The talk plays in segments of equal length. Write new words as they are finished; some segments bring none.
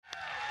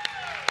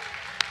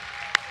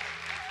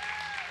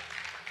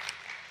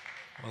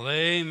Well,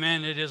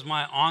 amen. It is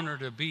my honor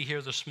to be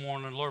here this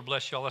morning. Lord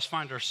bless y'all. Let's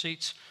find our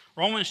seats.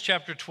 Romans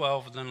chapter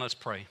 12, and then let's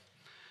pray.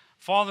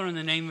 Father, in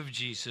the name of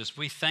Jesus,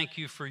 we thank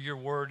you for your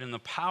word and the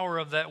power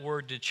of that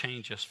word to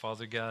change us,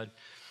 Father God.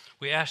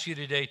 We ask you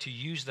today to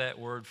use that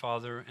word,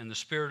 Father, and the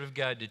Spirit of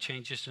God to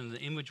change us into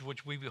the image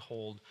which we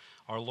behold,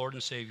 our Lord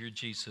and Savior,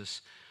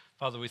 Jesus.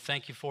 Father, we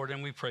thank you for it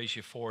and we praise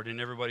you for it.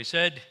 And everybody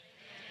said,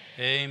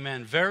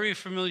 Amen. Very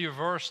familiar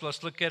verse.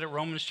 Let's look at it,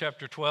 Romans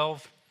chapter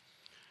 12,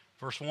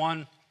 verse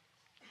 1.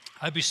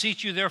 I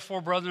beseech you, therefore,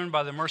 brethren,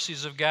 by the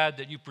mercies of God,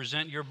 that you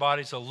present your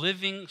bodies a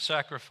living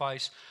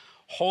sacrifice,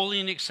 holy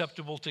and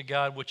acceptable to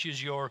God, which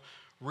is your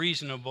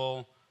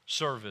reasonable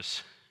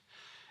service.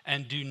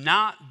 And do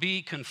not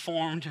be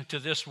conformed to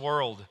this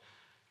world,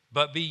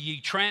 but be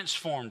ye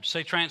transformed.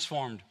 Say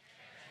transformed.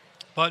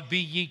 But be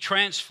ye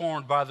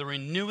transformed by the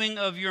renewing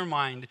of your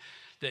mind,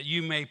 that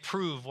you may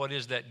prove what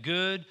is that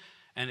good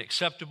and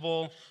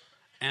acceptable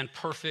and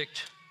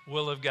perfect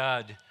will of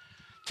God.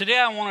 Today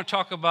I want to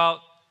talk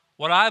about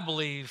what I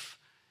believe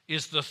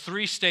is the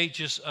three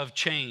stages of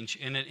change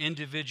in an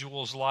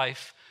individual's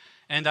life.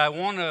 And I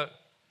want to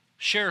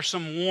share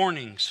some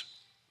warnings.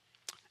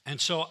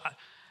 And so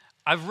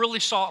I've really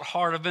sought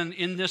hard. I've been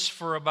in this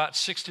for about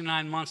 6 to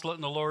 9 months,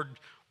 letting the Lord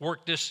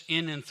work this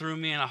in and through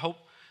me. And I hope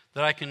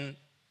that I can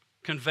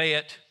convey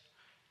it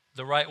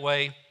the right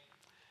way.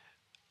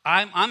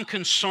 I'm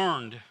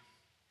concerned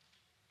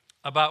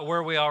about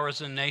where we are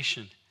as a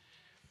nation.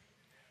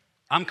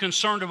 I'm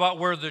concerned about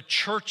where the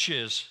church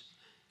is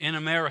in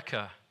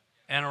America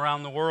and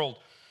around the world.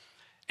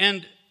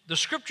 And the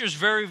scripture is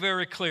very,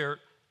 very clear.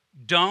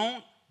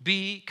 Don't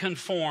be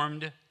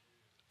conformed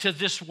to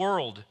this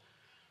world.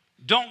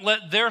 Don't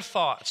let their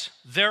thoughts,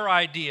 their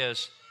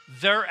ideas,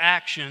 their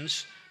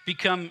actions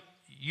become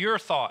your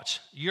thoughts,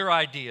 your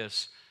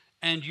ideas,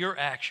 and your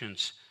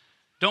actions.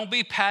 Don't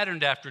be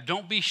patterned after.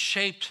 Don't be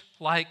shaped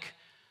like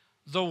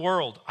the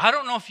world. I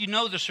don't know if you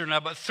know this or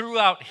not, but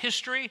throughout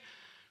history,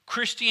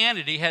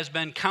 Christianity has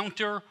been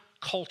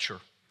counterculture.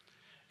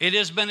 It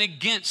has been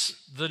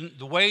against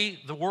the way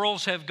the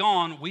worlds have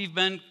gone. We've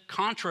been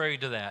contrary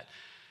to that.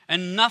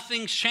 And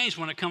nothing's changed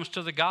when it comes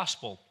to the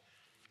gospel.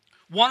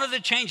 One of the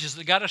changes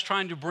that God is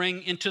trying to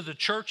bring into the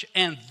church,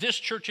 and this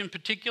church in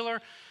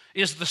particular,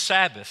 is the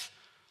Sabbath.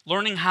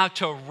 Learning how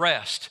to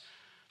rest.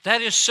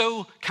 That is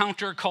so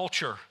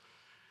counterculture.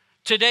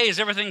 Today is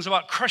everything's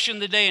about crushing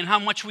the day and how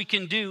much we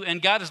can do.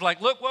 And God is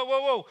like, look,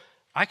 whoa.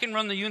 I can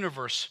run the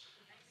universe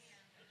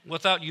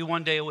without you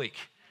 1 day a week.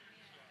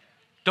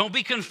 Don't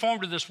be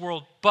conformed to this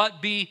world, but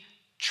be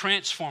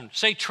transformed.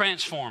 Say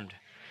transformed.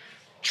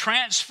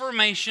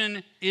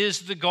 Transformation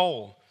is the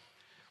goal.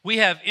 We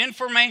have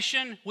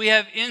information, we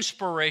have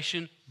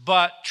inspiration,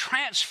 but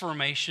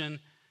transformation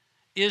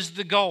is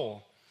the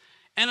goal.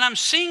 And I'm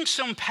seeing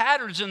some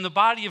patterns in the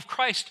body of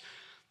Christ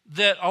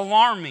that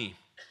alarm me.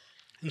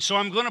 And so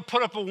I'm going to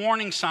put up a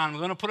warning sign. I'm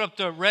going to put up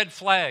the red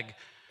flag.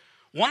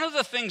 One of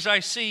the things I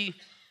see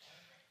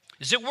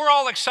is that we're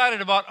all excited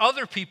about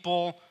other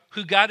people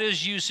who God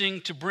is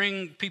using to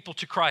bring people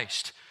to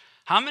Christ.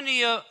 How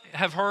many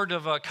have heard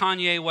of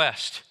Kanye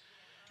West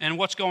and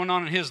what's going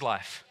on in his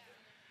life?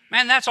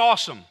 Man, that's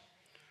awesome.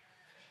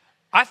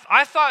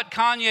 I thought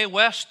Kanye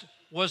West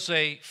was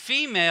a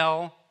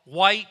female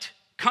white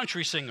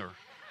country singer.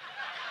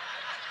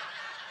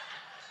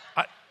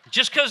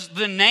 Just because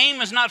the name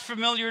is not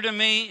familiar to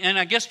me, and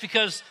I guess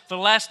because the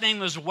last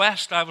name is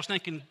West, I was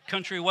thinking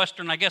country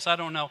western, I guess, I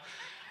don't know.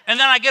 And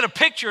then I get a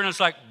picture and it's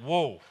like,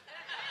 whoa.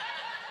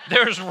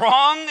 There's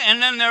wrong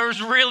and then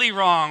there's really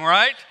wrong,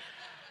 right?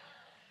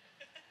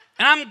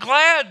 And I'm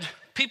glad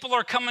people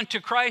are coming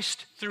to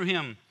Christ through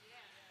him.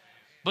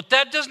 But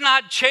that does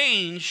not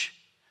change.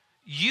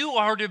 You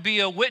are to be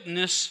a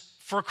witness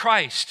for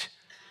Christ.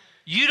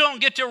 You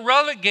don't get to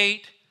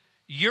relegate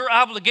your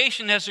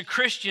obligation as a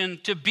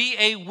Christian to be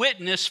a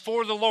witness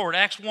for the Lord.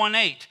 Acts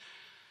 1:8.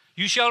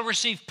 You shall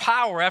receive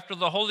power after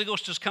the Holy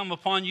Ghost has come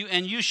upon you,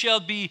 and you shall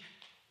be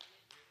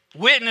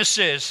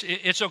witnesses.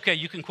 It's okay.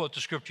 You can quote the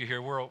scripture here.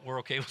 We're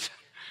okay with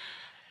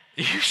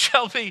it. You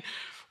shall be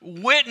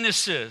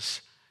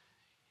witnesses.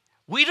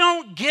 We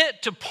don't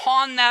get to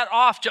pawn that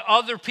off to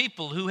other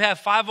people who have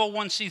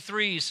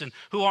 501c3s and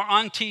who are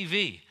on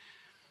TV.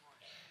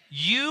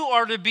 You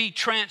are to be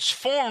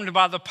transformed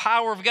by the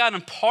power of God.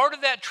 And part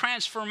of that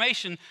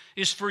transformation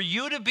is for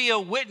you to be a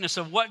witness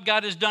of what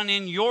God has done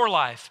in your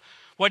life.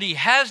 What he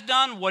has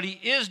done, what he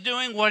is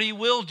doing, what he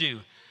will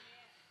do.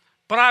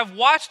 But I've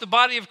watched the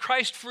body of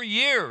Christ for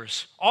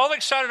years, all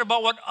excited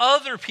about what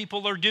other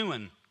people are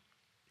doing.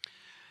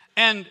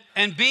 And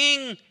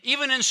being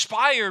even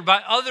inspired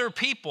by other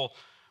people.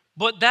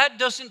 But that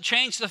doesn't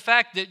change the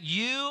fact that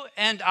you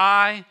and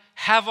I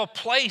have a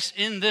place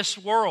in this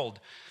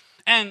world.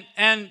 And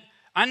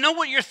I know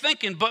what you're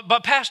thinking,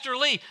 but Pastor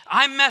Lee,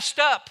 I messed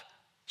up.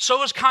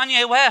 So is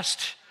Kanye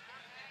West.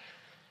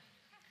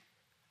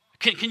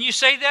 Can you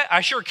say that?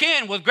 I sure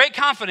can with great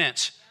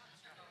confidence.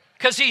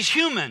 Because he's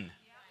human.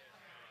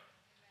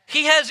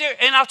 He has,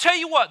 and I'll tell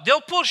you what,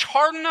 they'll push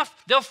hard enough,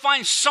 they'll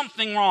find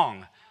something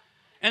wrong.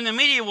 And the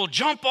media will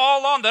jump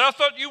all on that. I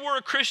thought you were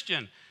a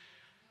Christian.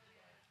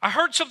 I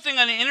heard something in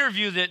an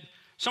interview that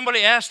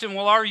somebody asked him,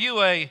 well, are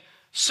you a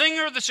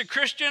singer that's a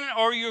Christian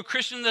or are you a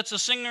Christian that's a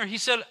singer? He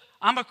said,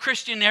 I'm a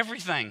Christian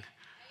everything. Amen.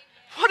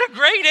 What a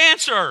great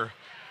answer.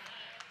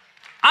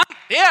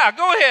 Yeah,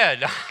 go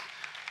ahead.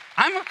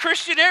 I'm a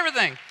Christian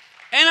everything.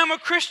 And I'm a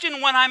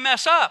Christian when I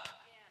mess up.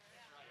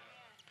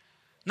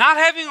 Not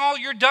having all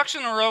your ducks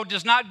in a row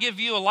does not give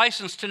you a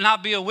license to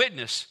not be a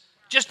witness.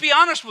 Just be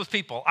honest with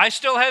people. I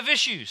still have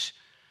issues.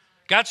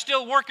 God's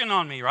still working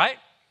on me, right?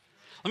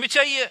 Let me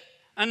tell you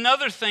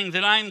another thing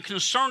that I'm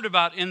concerned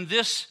about in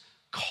this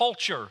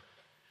culture,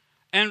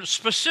 and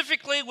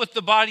specifically with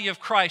the body of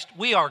Christ.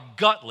 We are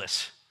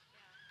gutless.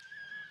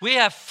 We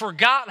have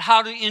forgot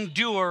how to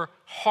endure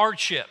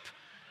hardship.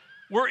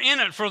 We're in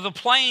it for the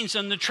planes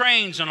and the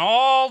trains and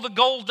all the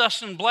gold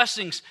dust and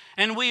blessings,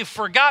 and we've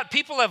forgot.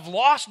 People have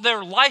lost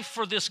their life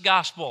for this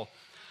gospel.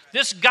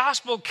 This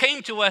gospel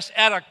came to us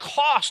at a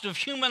cost of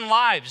human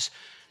lives.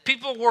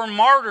 People were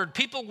martyred.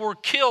 People were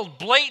killed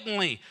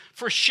blatantly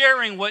for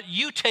sharing what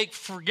you take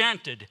for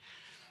granted.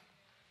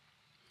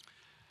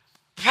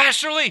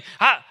 Pastor Lee,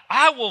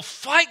 I will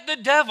fight the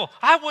devil.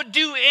 I would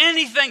do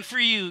anything for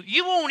you.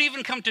 You won't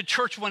even come to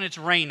church when it's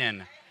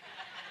raining.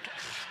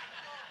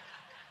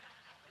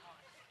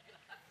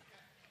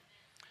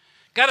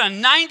 Got a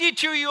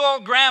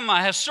 92-year-old grandma,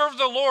 has served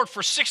the Lord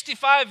for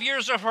 65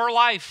 years of her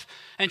life,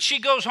 and she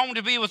goes home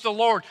to be with the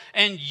Lord,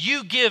 and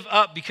you give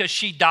up because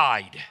she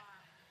died.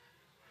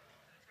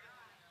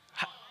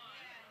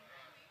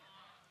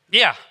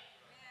 Yeah.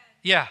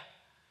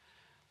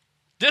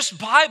 This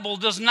Bible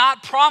does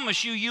not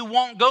promise you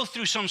won't go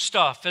through some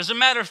stuff. As a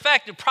matter of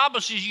fact, it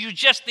promises you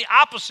just the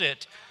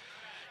opposite.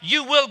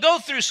 You will go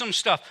through some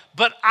stuff,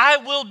 but I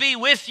will be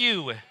with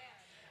you.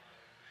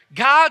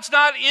 God's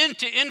not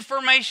into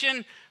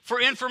information for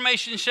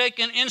information's sake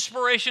and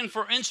inspiration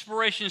for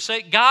inspiration's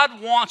sake.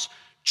 God wants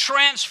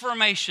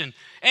transformation.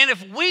 And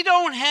if we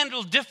don't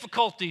handle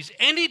difficulties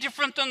any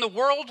different than the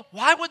world,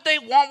 why would they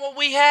want what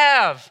we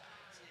have?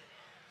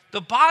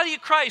 The body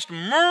of Christ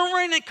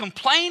murmuring and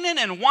complaining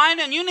and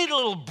whining. You need a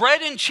little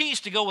bread and cheese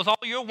to go with all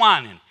your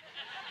whining.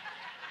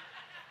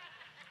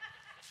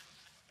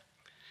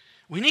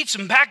 We need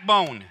some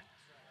backbone.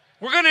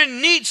 We're going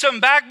to need some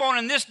backbone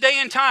in this day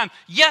and time.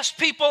 Yes,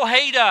 people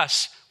hate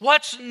us.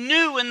 What's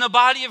new in the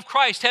body of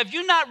Christ? Have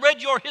you not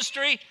read your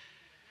history?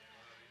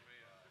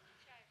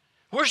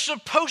 We're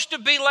supposed to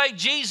be like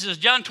Jesus.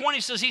 John 20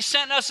 says he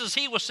sent us as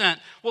he was sent.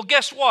 Well,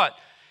 guess what?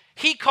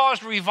 He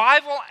caused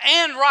revival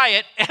and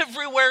riot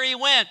everywhere he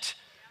went.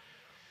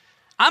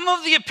 I'm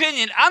of the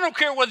opinion, I don't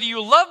care whether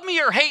you love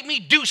me or hate me,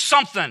 do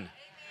something.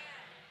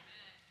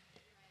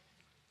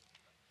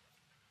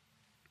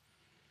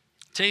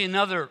 Tell you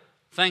another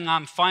thing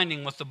I'm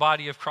finding with the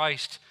body of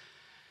Christ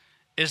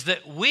is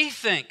that we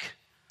think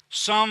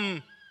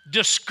some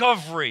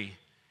discovery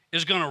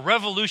is going to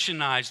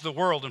revolutionize the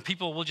world and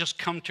people will just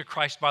come to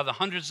Christ by the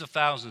hundreds of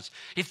thousands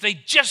if they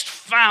just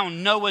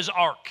found Noah's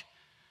Ark.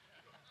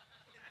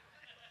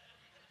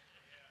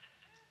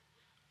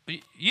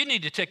 You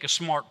need to take a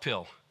smart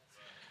pill.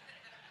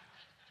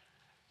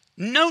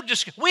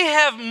 We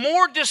have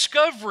more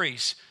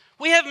discoveries.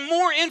 We have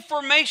more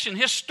information,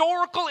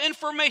 historical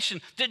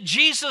information, that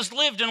Jesus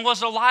lived and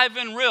was alive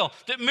and real,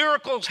 that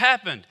miracles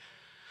happened,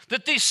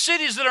 that these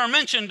cities that are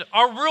mentioned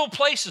are real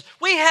places.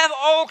 We have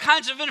all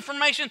kinds of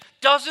information.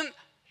 Doesn't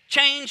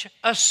change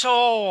a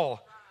soul.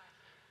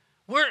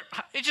 We're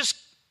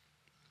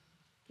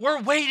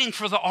waiting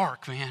for the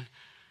ark, man.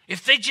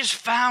 If they just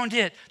found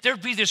it,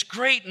 there'd be this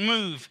great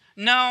move.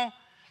 No,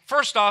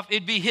 first off,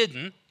 it'd be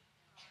hidden.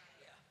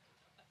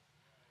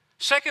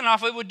 Second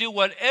off, it would do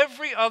what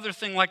every other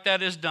thing like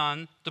that is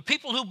done. The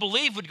people who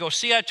believe would go,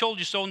 see, I told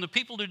you so. And the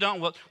people who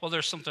don't, well,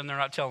 there's something they're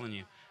not telling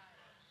you.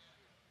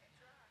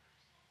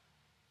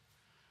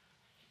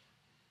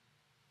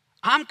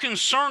 I'm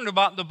concerned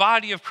about the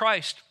body of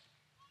Christ.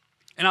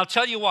 And I'll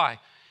tell you why.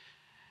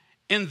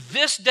 In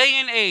this day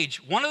and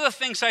age, one of the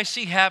things I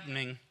see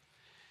happening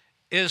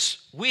is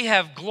we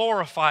have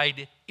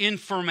glorified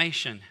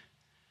information.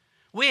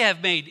 We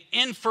have made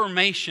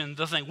information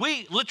the thing.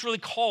 We literally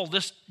call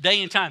this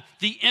day and time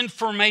the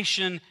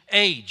information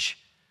age.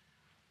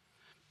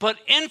 But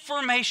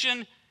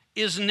information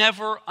is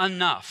never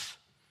enough.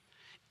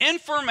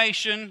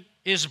 Information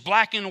is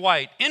black and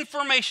white.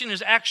 Information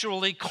is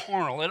actually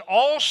carnal. It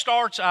all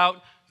starts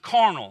out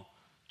carnal.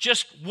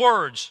 Just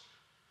words,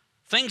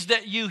 things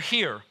that you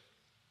hear.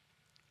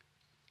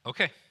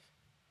 Okay.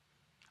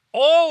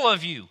 All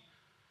of you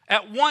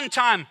at one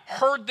time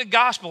heard the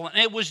gospel, and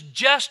it was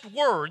just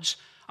words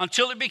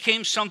until it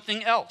became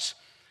something else.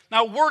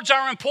 Now, words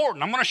are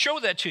important. I'm going to show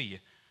that to you.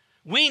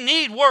 We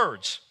need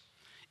words.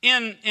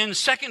 In 2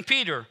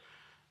 Peter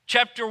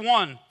chapter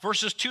 1,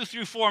 verses 2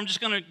 through 4, I'm just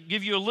going to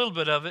give you a little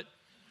bit of it.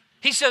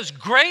 He says,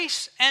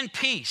 grace and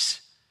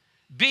peace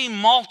be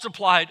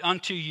multiplied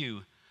unto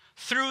you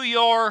through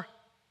your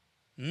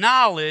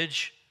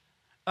knowledge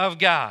of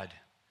God.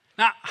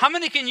 Now, how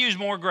many can use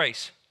more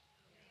grace?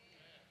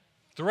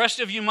 The rest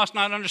of you must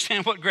not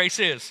understand what grace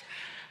is.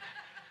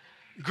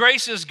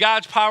 Grace is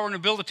God's power and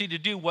ability to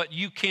do what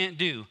you can't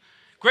do.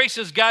 Grace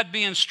is God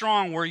being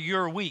strong where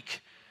you're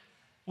weak.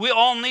 We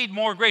all need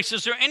more grace.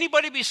 Is there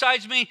anybody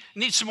besides me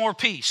needs some more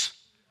peace?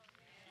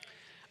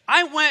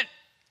 I went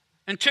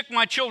and took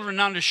my children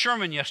down to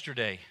Sherman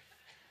yesterday.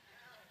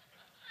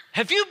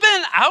 Have you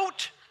been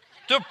out?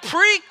 The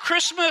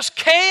pre-Christmas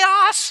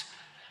chaos?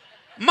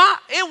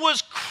 It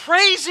was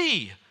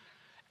crazy.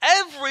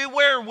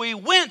 Everywhere we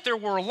went, there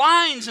were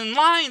lines and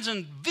lines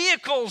and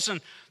vehicles,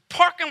 and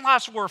parking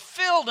lots were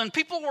filled, and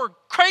people were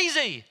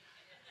crazy.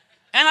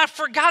 And I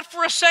forgot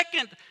for a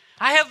second,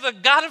 I have the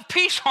God of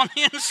peace on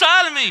the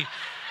inside of me.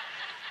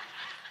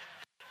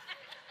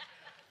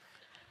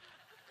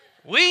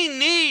 We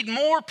need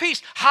more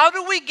peace. How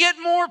do we get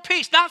more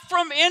peace? Not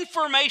from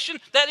information.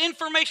 That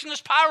information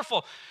is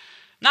powerful.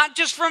 Not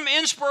just from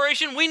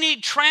inspiration. We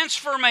need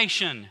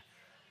transformation.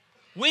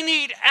 We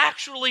need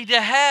actually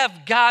to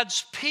have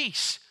God's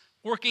peace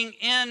working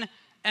in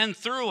and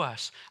through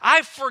us.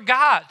 I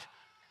forgot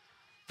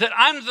that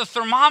I'm the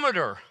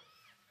thermometer,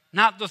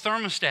 not the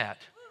thermostat.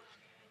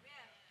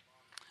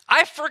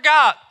 I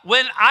forgot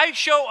when I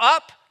show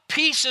up,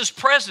 peace is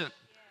present.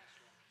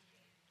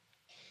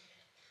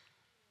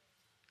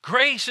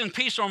 Grace and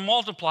peace are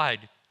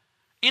multiplied.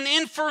 In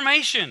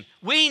information,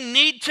 we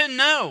need to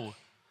know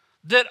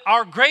that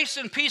our grace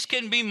and peace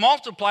can be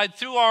multiplied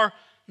through our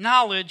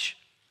knowledge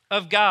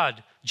of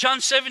God. John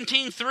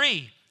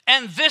 17:3,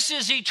 and this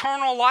is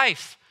eternal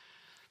life,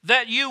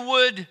 that you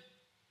would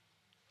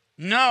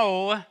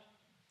know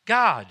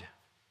God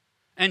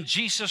and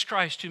Jesus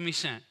Christ whom he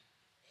sent.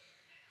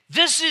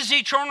 This is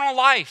eternal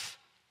life,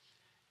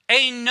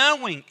 a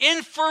knowing,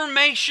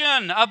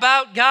 information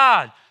about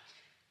God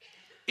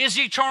is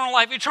eternal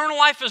life. Eternal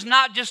life is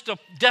not just a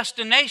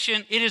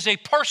destination, it is a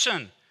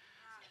person.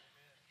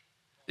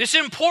 It's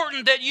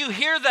important that you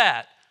hear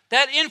that.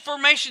 That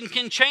information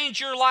can change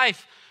your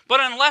life, but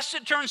unless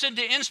it turns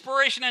into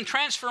inspiration and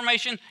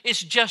transformation,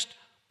 it's just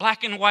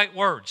black and white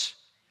words.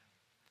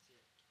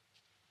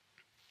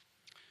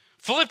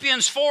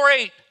 Philippians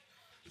 4:8.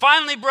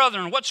 Finally,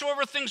 brethren,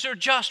 whatsoever things are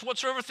just,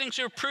 whatsoever things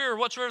are pure,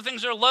 whatsoever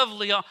things are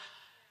lovely.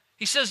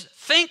 He says,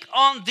 think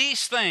on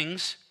these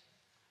things,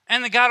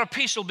 and the God of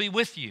peace will be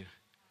with you.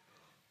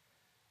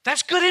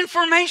 That's good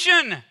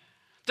information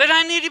that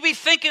I need to be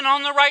thinking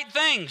on the right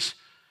things.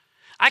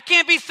 I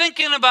can't be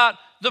thinking about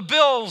the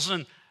bills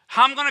and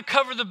how I'm going to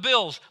cover the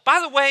bills. By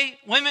the way,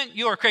 women,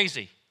 you are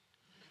crazy.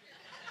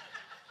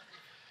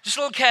 Just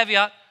a little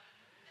caveat.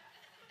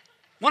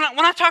 When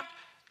I talk,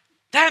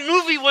 that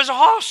movie was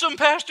awesome,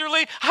 Pastor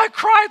Lee. I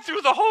cried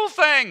through the whole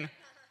thing.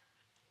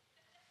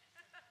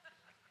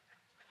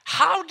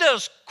 How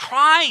does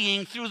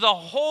crying through the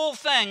whole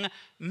thing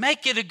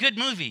make it a good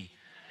movie?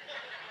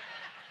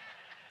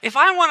 If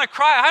I want to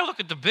cry, I look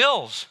at the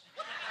bills.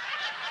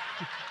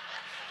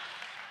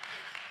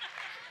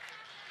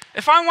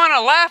 If I want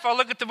to laugh, I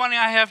look at the money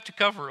I have to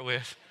cover it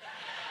with.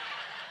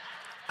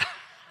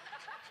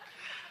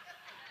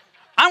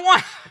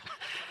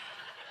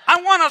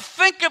 I want to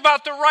think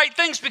about the right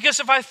things, because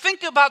if I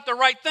think about the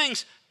right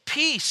things,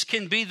 peace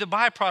can be the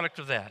byproduct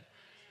of that.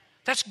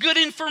 That's good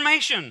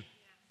information.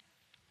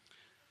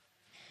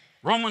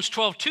 Romans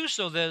 12:2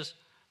 says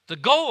the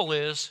goal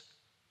is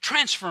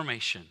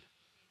transformation,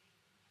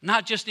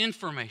 not just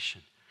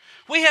information.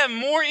 We have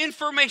more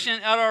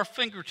information at our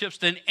fingertips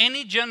than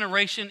any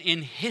generation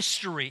in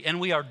history, and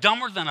we are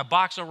dumber than a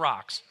box of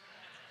rocks.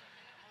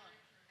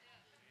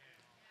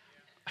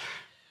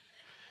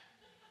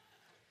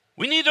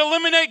 We need to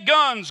eliminate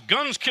guns.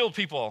 Guns kill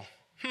people.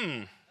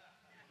 Can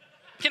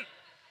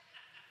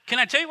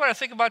I tell you what I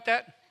think about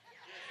that?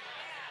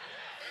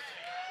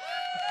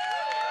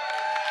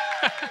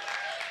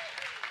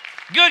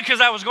 Good,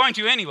 because I was going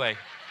to anyway.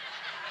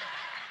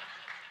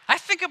 I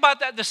think about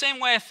that the same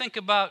way I think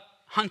about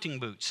hunting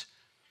boots.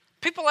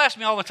 People ask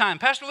me all the time,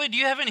 Pastor Lee, do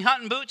you have any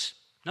hunting boots?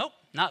 Nope,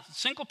 not a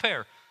single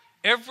pair.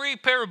 Every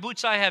pair of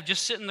boots I have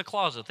just sit in the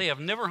closet. They have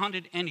never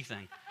hunted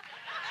anything.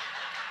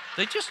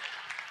 They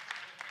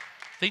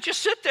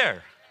just sit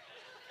there.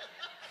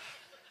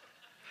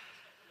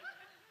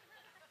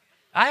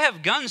 I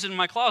have guns in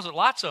my closet,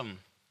 lots of them.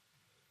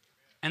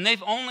 And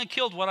they've only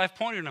killed what I've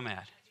pointed them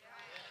at.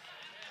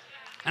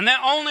 And they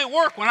only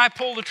work when I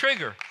pull the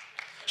trigger.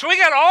 So we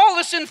got all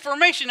this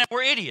information and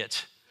we're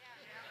idiots.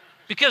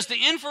 Because the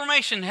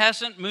information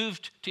hasn't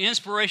moved to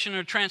inspiration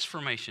or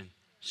transformation.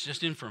 It's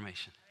just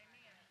information.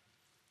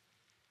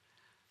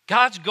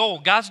 God's goal,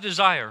 God's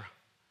desire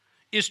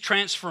is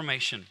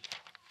transformation.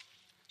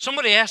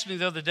 Somebody asked me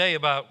the other day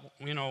about,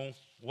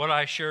 what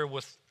I share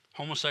with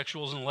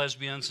homosexuals and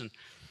lesbians and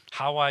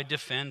how I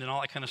defend and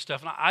all that kind of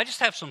stuff. And I just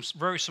have some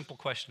very simple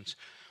questions.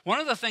 One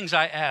of the things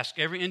I ask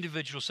every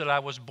individual said I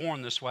was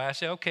born this way. I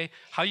say, okay,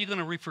 how are you going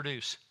to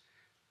reproduce?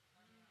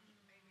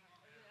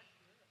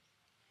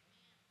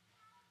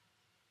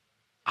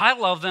 I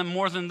love them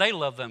more than they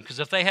love them, because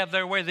if they have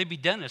their way, they'd be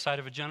dead inside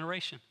of a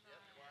generation.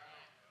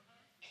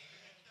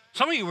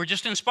 Some of you were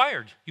just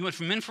inspired. You went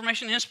from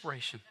information to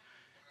inspiration.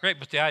 Great,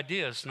 but the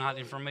idea is not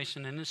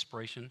information and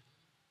inspiration.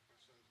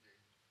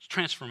 It's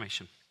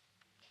transformation.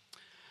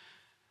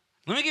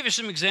 Let me give you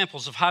some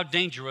examples of how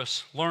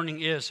dangerous learning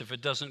is if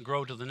it doesn't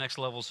grow to the next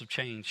levels of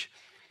change.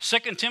 2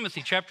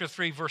 Timothy chapter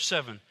 3, verse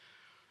 7.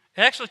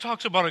 It actually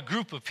talks about a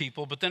group of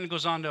people, but then it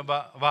goes on to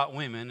about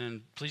women,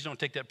 and please don't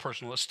take that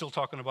personal. It's still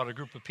talking about a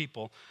group of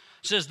people.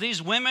 It says,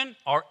 these women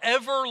are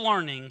ever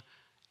learning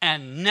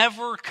and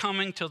never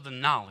coming to the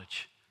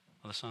knowledge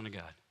of the Son of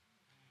God.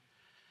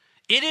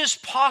 It is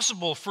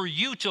possible for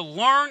you to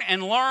learn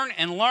and learn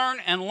and learn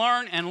and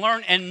learn and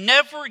learn and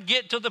never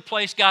get to the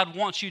place God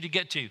wants you to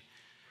get to.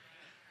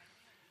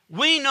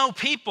 We know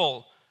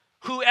people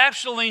who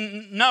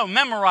actually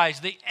memorize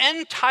the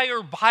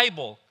entire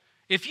Bible.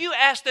 If you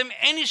ask them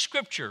any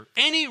scripture,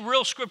 any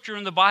real scripture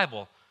in the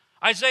Bible,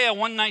 Isaiah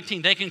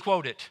 1:19, they can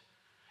quote it.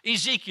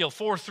 Ezekiel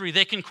 4:3,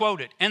 they can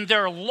quote it. And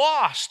they're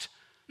lost,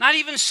 not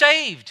even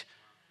saved.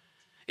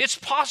 It's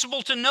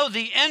possible to know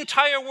the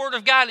entire Word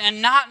of God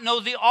and not know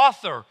the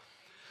author.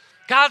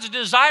 God's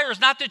desire is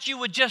not that you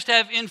would just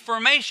have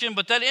information,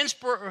 but that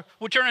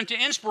would turn into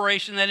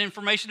inspiration, that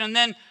information, and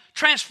then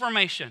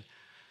transformation.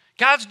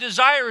 God's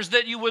desire is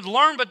that you would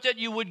learn, but that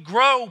you would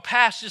grow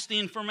past just the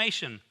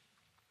information.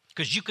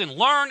 Because you can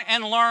learn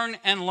and learn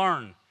and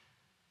learn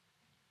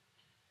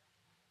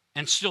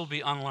and still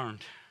be unlearned.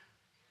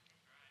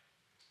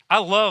 I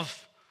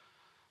love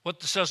what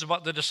it says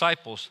about the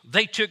disciples.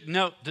 They took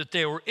note that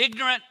they were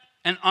ignorant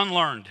and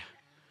unlearned,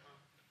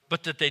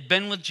 but that they'd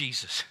been with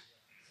Jesus.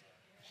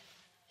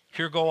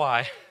 Here go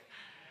I.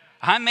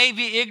 I may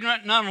be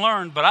ignorant and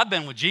unlearned, but I've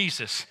been with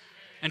Jesus.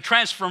 And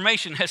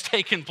transformation has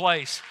taken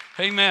place.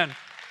 Amen.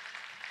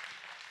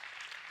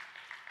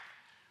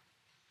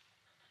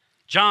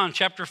 John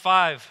chapter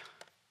 5.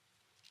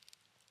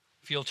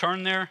 If you'll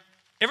turn there.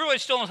 Everybody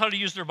still knows how to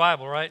use their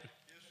Bible, right? Yes,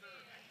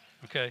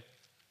 sir. Okay.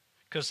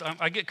 Because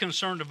I get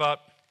concerned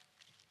about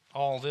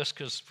all this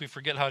because we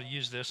forget how to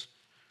use this.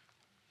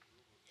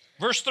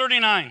 Verse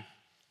 39.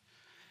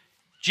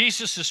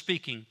 Jesus is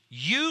speaking.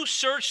 You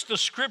search the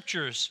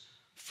scriptures,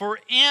 for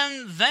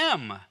in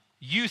them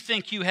you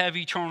think you have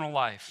eternal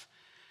life.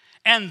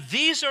 And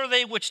these are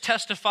they which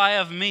testify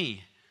of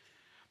me.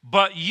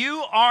 But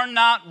you are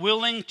not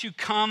willing to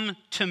come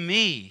to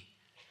me,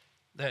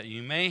 that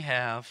you may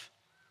have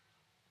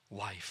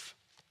life.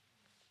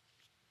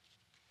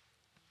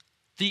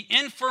 The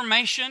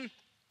information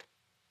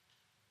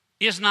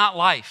is not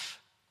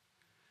life.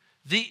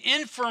 The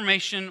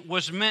information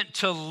was meant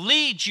to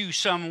lead you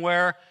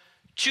somewhere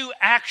to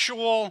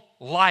actual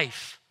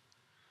life.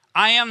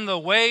 I am the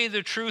way,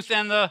 the truth,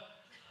 and the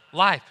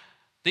life.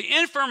 The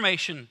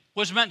information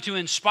was meant to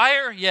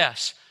inspire,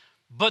 yes,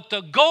 but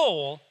the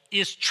goal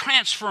is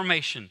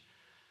transformation.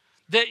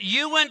 That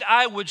you and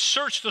I would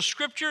search the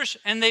scriptures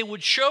and they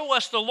would show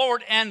us the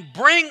Lord and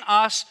bring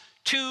us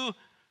to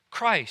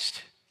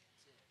Christ.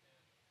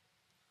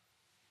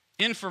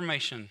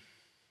 Information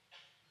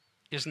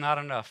is not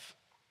enough.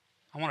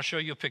 I want to show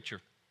you a picture.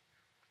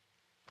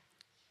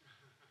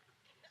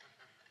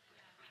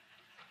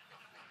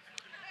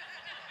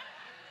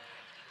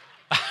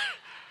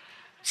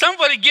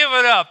 Somebody give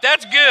it up.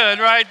 That's good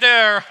right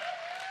there.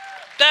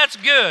 That's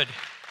good.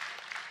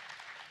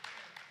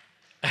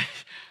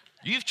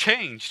 You've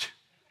changed.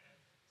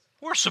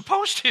 We're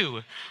supposed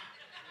to.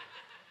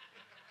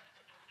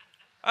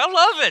 I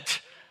love it.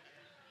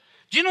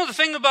 Do you know the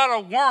thing about a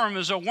worm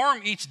is a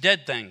worm eats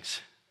dead things.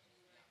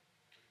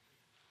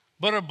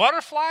 But a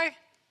butterfly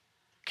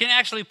can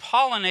actually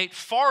pollinate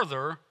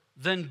farther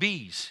than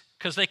bees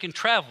because they can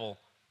travel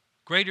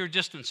greater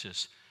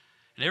distances.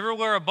 And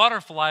everywhere a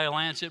butterfly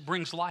lands, it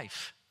brings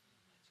life.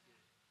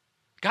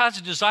 God's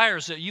desire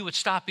is that you would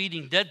stop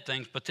eating dead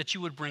things, but that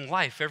you would bring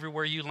life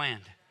everywhere you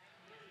land.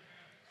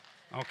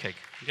 Okay,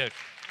 good.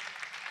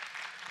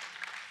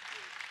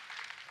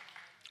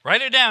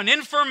 Write it down.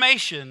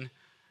 Information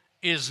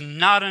is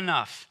not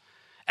enough.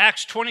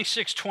 Acts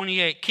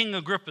 26:28, King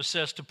Agrippa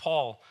says to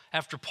Paul,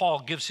 after Paul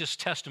gives his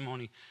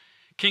testimony,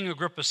 King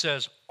Agrippa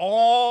says,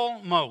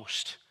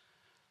 almost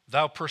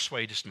thou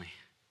persuadest me.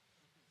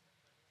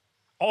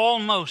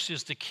 Almost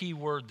is the key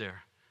word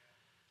there.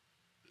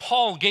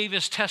 Paul gave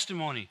his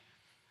testimony,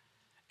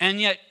 and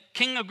yet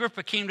King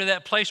Agrippa came to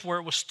that place where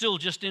it was still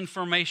just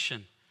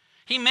information.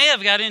 He may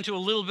have got into a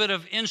little bit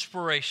of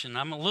inspiration.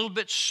 I'm a little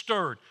bit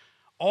stirred.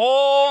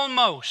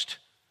 Almost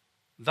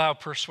thou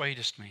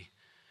persuadest me.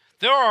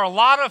 There are a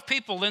lot of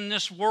people in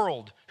this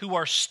world who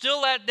are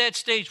still at that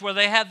stage where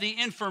they have the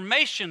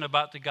information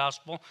about the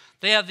gospel,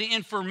 they have the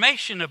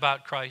information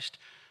about Christ,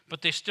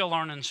 but they still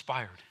aren't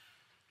inspired.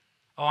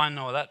 Oh, I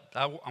know that.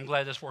 I'm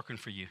glad that's working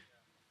for you.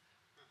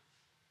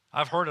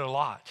 I've heard it a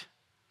lot.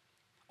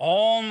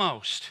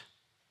 Almost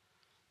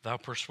thou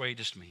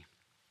persuadest me.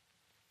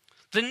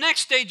 The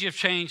next stage of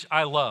change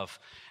I love.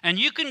 And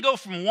you can go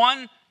from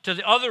one to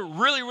the other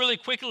really, really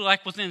quickly,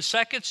 like within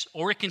seconds,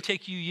 or it can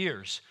take you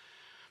years.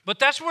 But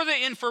that's where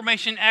the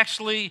information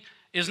actually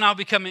is now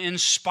becoming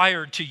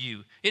inspired to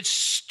you. It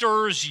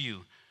stirs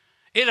you.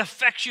 It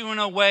affects you in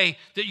a way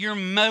that you're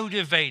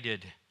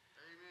motivated.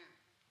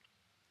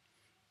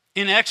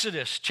 In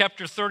Exodus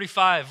chapter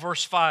 35,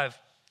 verse 5,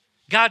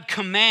 God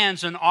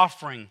commands an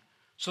offering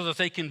so that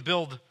they can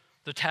build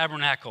the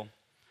tabernacle.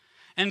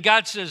 And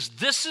God says,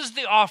 this is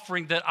the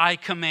offering that I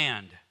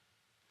command,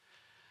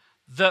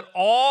 that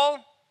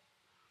all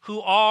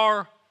who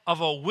are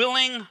of a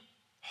willing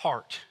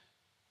heart,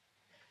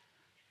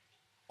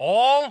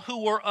 all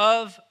who were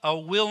of a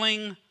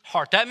willing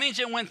heart. That means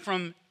it went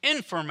from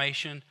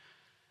information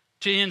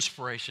to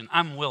inspiration.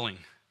 I'm willing.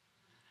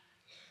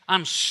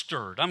 I'm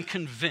stirred. I'm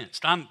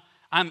convinced.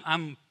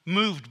 I'm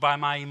moved by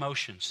my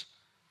emotions.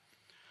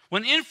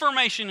 When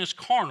information is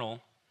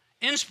carnal,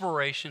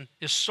 inspiration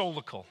is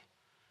soulical,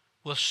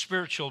 with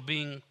spiritual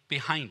being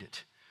behind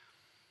it.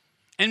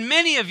 And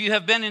many of you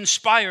have been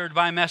inspired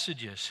by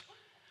messages.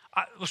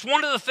 It's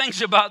one of the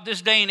things about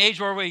this day and age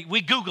where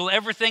we Google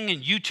everything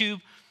in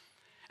YouTube.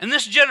 And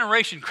this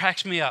generation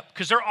cracks me up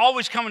because they're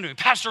always coming to me,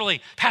 Pastor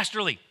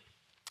Lee,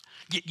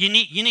 you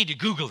need to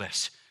Google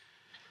this.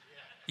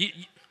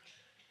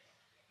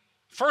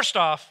 First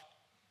off,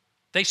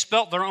 they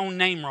spelt their own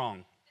name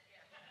wrong.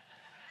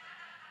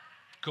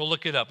 Go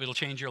look it up. It'll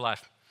change your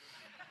life.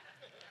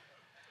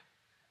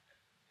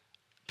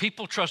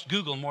 People trust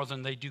Google more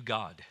than they do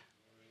God.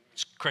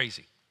 It's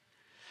crazy.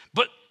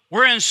 But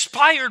we're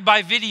inspired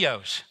by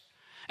videos.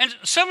 And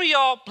some of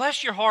y'all,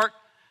 bless your heart,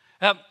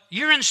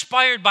 you're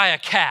inspired by a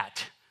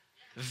cat.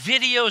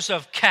 Videos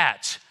of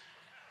cats.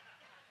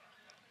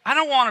 I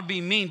don't want to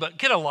be mean, but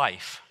get a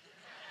life.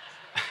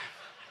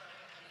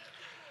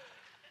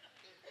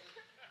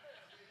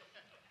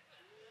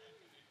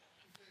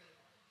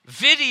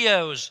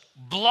 Videos,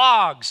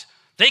 blogs,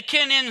 they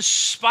can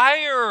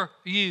inspire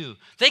you.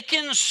 They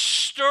can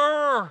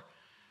stir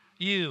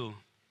you.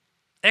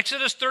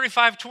 Exodus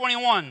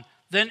 35:21.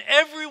 Then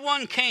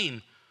everyone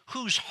came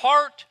whose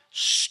heart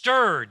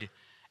stirred,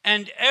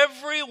 and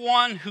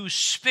everyone whose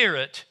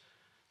spirit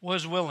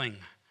was willing.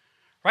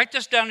 Write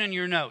this down in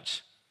your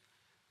notes.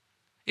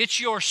 It's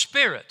your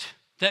spirit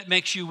that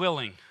makes you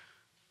willing.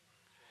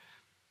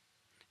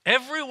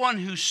 Everyone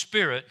whose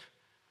spirit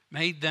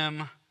made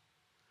them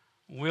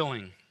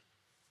willing.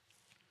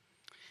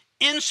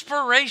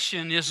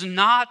 Inspiration is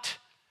not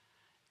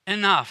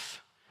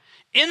enough.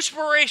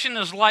 Inspiration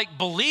is like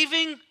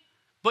believing,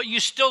 but you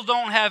still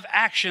don't have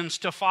actions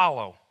to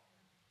follow.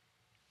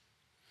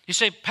 You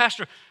say,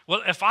 Pastor,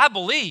 well, if I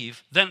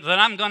believe, then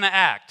I'm going to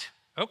act.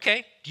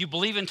 Okay, do you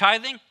believe in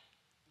tithing?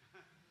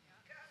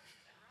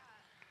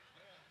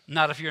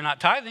 Not if you're not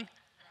tithing.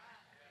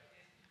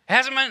 It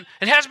hasn't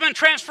been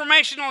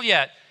transformational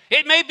yet.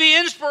 It may be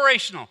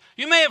inspirational.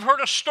 You may have heard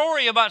a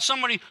story about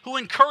somebody who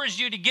encouraged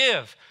you to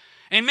give.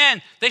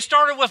 Amen. They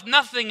started with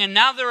nothing and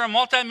now they're a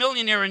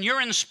multimillionaire and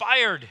you're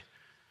inspired.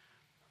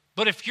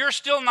 But if you're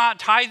still not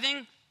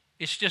tithing,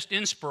 it's just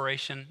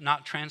inspiration,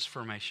 not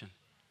transformation.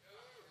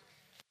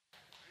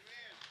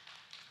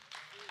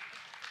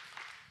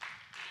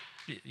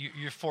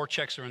 Your 4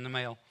 checks are in the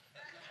mail.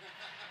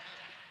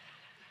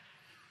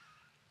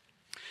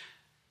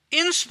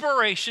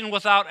 Inspiration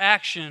without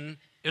action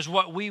is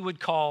what we would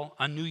call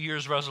a New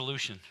Year's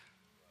resolution.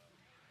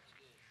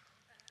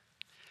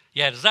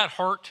 Yeah, does that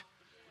hurt?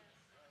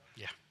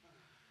 Yeah.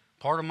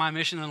 Part of my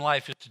mission in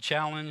life is to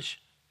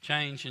challenge,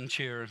 change, and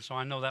cheer. So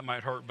I know that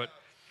might hurt, but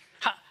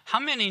how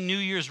many New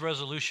Year's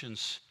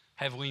resolutions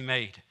have we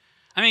made?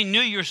 I mean,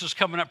 New Year's is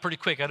coming up pretty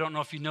quick. I don't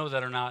know if you know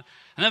that or not.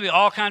 And there'll be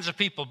all kinds of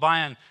people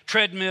buying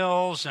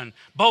treadmills and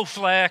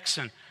Bowflex,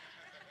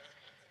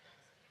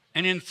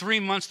 and in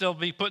 3 months they'll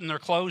be putting their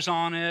clothes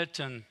on it,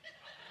 and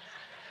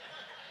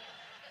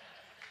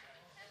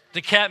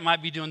the cat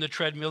might be doing the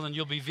treadmill and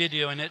you'll be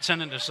videoing it,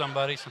 sending it to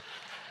somebody.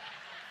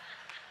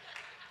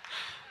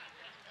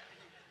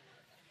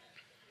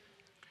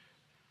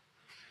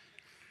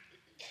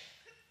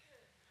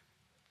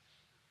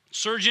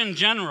 Surgeon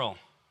General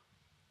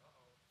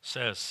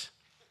says,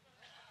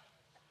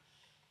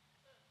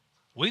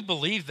 we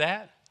believe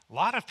that. A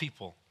lot of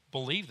people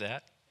believe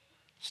that,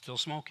 still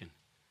smoking.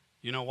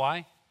 You know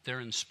why? They're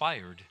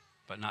inspired,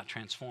 but not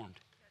transformed.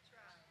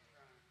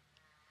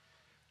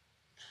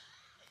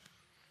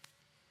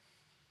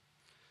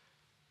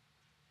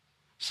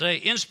 Say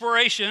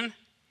inspiration.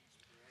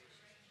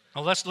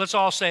 Well, let's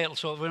all say it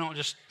so we don't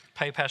just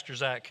pay Pastor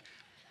Zach.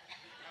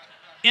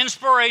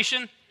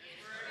 Inspiration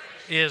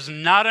is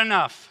not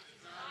enough.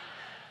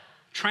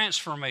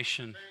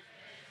 Transformation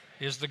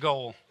is the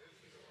goal.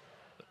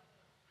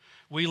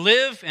 We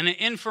live in an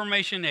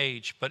information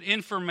age, but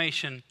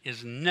information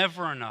is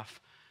never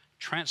enough.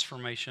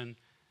 Transformation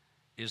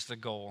is the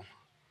goal.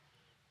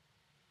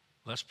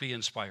 Let's be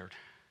inspired.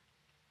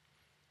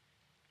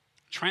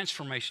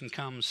 Transformation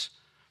comes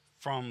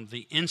from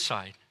the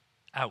inside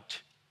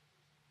out.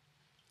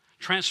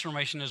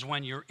 Transformation is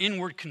when your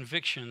inward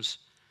convictions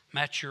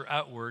match your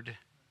outward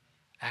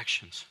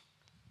actions.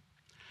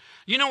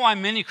 You know why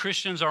many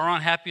Christians are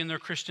unhappy in their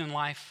Christian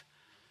life?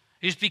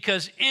 Is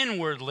because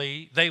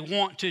inwardly they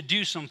want to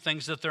do some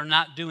things that they're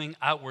not doing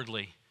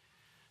outwardly.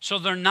 So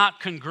they're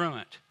not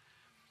congruent.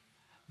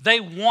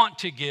 They want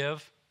to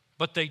give,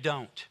 but they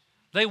don't.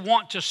 They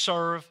want to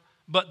serve,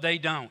 but they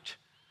don't.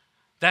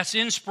 That's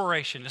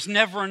inspiration. It's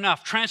never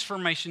enough.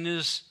 Transformation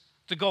is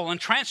the goal. And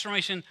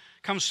transformation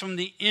comes from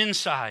the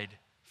inside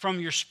from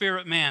your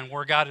spirit man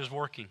where God is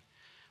working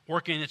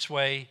its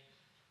way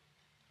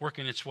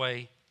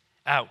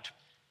out.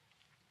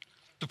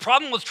 The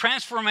problem with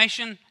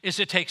transformation is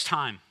it takes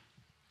time.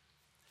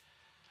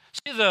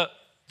 See,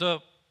 the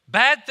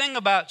bad thing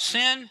about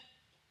sin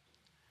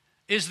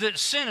is that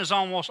sin is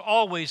almost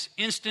always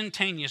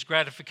instantaneous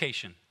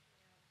gratification.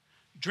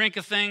 Drink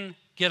a thing,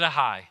 get a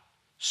high.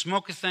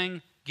 Smoke a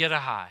thing, get a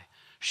high.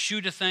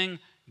 Shoot a thing,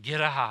 get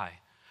a high.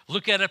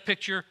 Look at a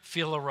picture,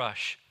 feel a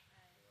rush.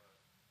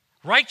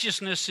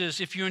 Righteousness is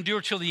if you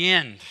endure till the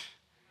end.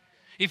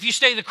 If you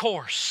stay the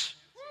course.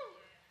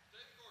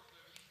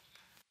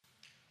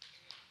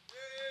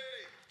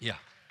 Yeah.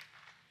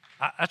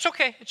 That's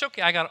okay. It's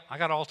okay. I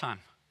got all time.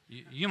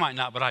 You might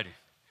not, but I do.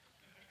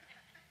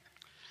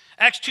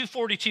 Acts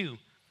 2:42.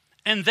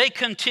 And they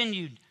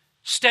continued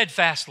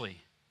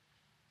steadfastly.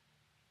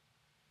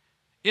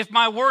 If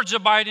my words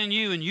abide in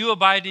you and you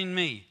abide in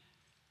me,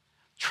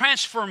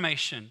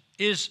 transformation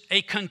is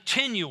a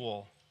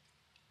continual,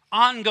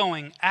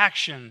 ongoing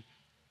action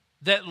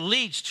that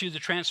leads to the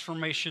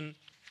transformation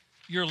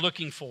you're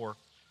looking for.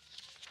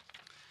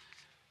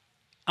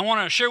 I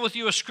want to share with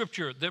you a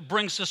scripture that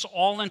brings this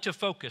all into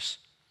focus,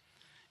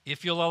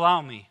 if you'll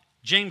allow me.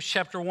 James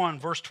chapter 1,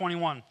 verse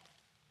 21.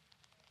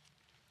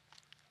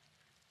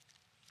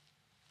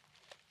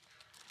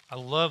 I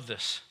love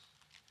this.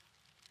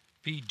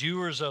 Be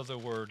doers of the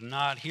word,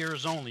 not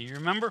hearers only. You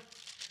remember?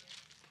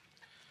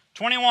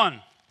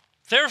 21.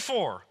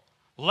 Therefore,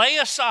 lay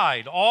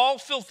aside all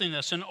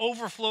filthiness and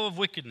overflow of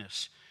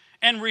wickedness,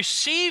 and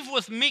receive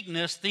with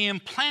meekness the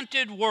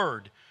implanted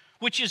word,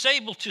 which is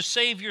able to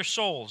save your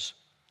souls.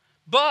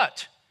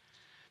 But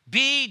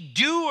be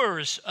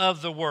doers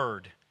of the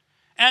word,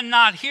 and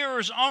not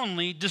hearers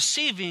only,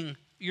 deceiving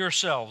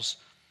yourselves.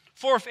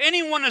 For if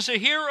anyone is a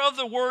hearer of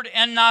the word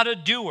and not a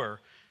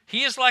doer,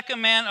 he is like a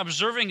man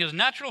observing his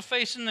natural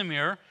face in the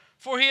mirror,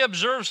 for he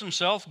observes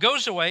himself,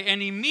 goes away,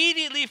 and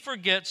immediately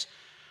forgets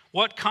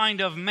what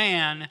kind of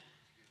man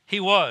he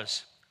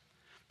was.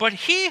 But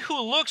he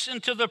who looks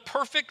into the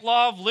perfect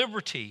law of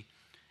liberty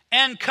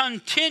and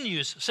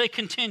continues, say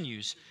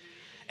continues,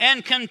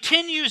 and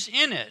continues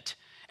in it,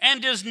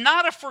 and is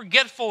not a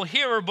forgetful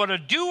hearer, but a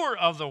doer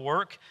of the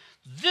work,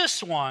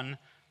 this one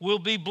will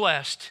be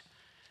blessed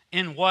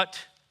in what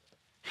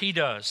he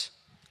does.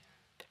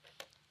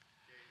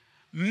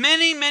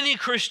 Many, many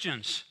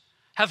Christians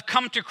have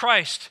come to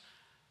Christ,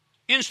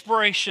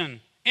 inspiration,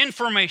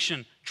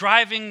 information,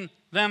 driving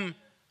them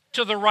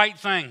to the right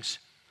things.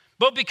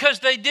 But because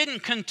they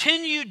didn't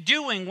continue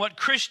doing what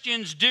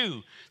Christians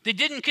do, they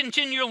didn't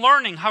continue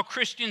learning how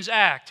Christians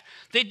act,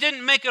 they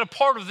didn't make it a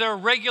part of their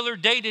regular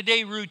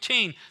day-to-day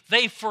routine,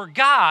 they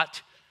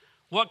forgot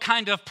what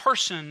kind of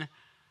person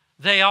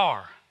they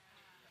are.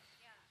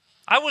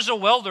 I was a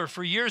welder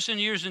for years and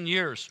years and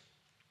years.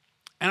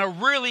 And I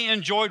really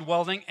enjoyed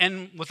welding,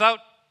 and without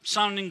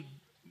sounding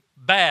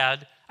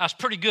bad, I was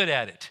pretty good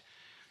at it.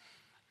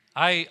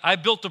 I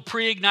built the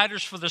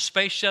pre-igniters for the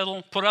space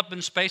shuttle, put up in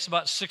space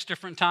about 6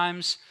 different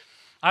times.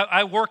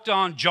 I worked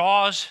on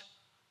Jaws.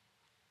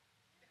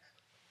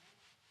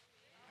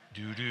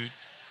 Do-do,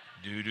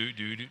 do-do,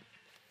 do-do.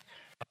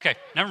 Okay,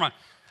 never mind.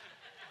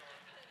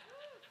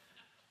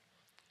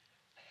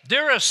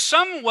 There is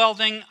some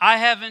welding I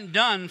haven't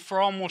done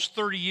for almost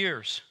 30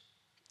 years,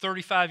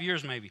 35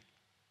 years maybe.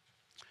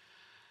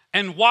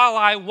 And while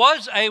I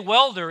was a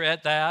welder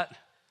at that,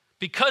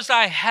 because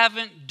I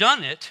haven't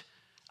done it,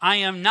 I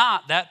am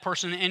not that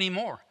person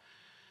anymore.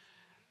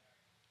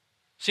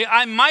 See,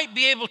 I might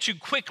be able to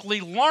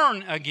quickly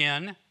learn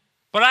again,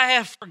 but I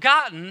have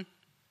forgotten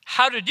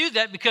how to do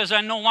that because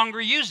I no longer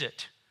use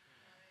it.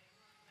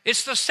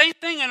 It's the same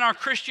thing in our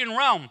Christian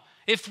realm.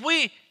 If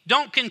we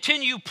don't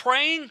continue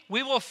praying,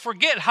 we will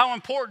forget how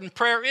important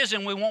prayer is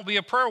and we won't be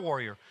a prayer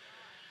warrior.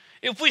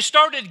 If we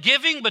started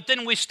giving, but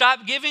then we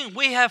stopped giving,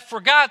 we have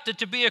forgot that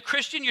to be a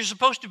Christian, you're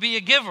supposed to be a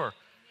giver.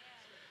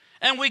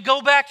 And we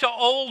go back to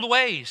old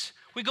ways.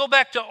 We go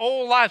back to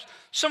old lives.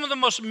 Some of the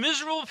most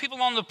miserable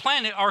people on the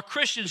planet are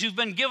Christians who've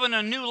been given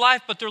a new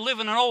life, but they're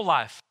living an old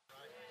life.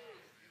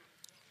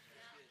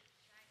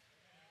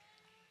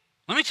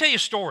 Let me tell you a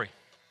story.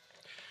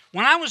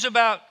 When I was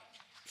about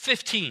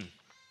 15,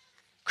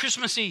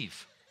 Christmas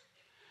Eve,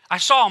 I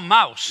saw a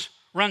mouse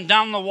run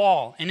down the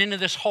wall and into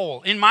this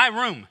hole in my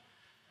room.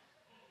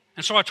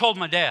 And so I told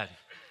my dad,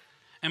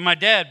 and my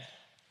dad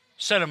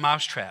set a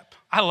mousetrap.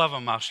 I love a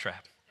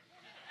mousetrap.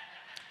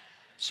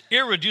 It's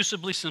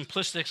irreducibly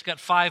simplistic. It's got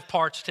 5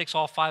 parts. It takes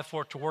all 5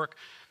 for it to work.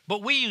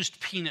 But we used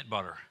peanut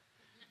butter.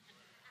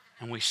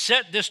 And we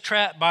set this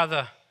trap by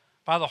the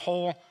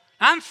hole.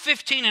 I'm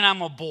 15 and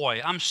I'm a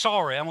boy. I'm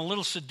sorry. I'm a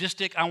little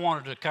sadistic. I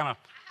wanted to kind of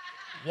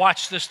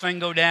watch this thing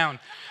go down.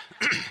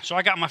 So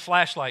I got my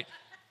flashlight.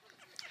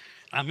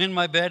 I'm in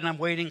my bed and I'm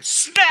waiting.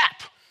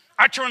 Snap!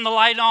 I turn the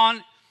light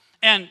on.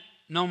 And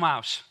no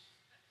mouse,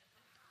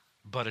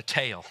 but a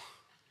tail.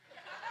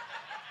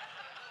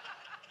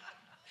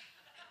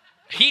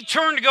 He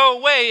turned to go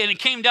away, and it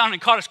came down and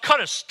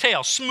cut his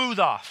tail smooth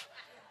off.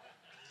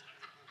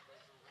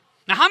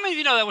 Now, how many of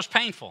you know that was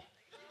painful?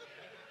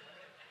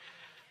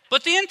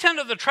 But the intent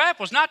of the trap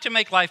was not to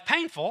make life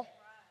painful.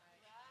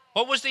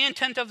 What was the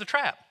intent of the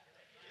trap?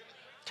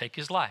 Take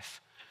his life.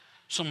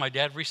 So my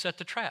dad reset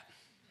the trap.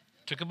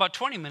 Took about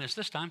 20 minutes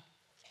this time.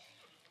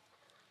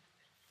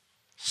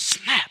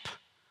 Snap.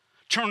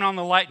 Turn on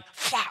the light.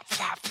 Flop,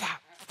 flop,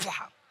 flop,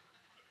 flop,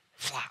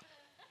 flop.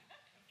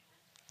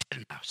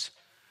 Dead mouse.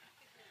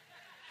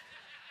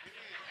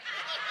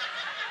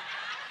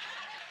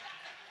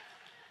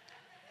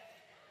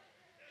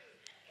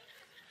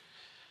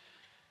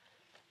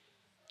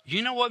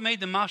 You know what made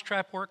the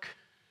mousetrap work?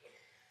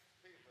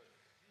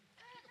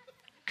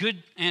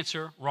 Good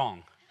answer,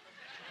 wrong.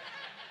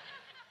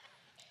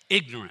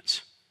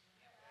 Ignorance.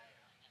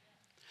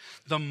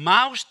 The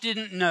mouse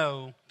didn't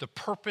know the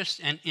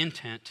purpose and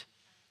intent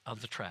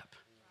of the trap.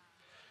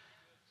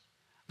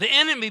 The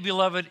enemy,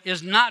 beloved,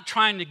 is not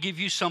trying to give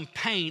you some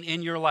pain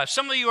in your life.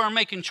 Some of you are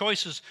making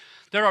choices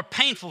that are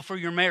painful for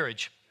your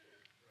marriage,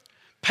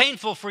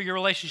 painful for your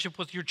relationship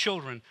with your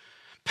children,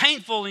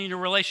 painful in your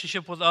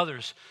relationship with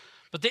others.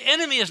 But the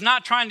enemy is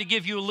not trying to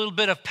give you a little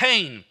bit of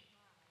pain.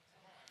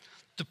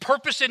 The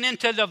purpose and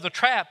intent of the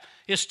trap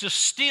is to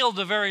steal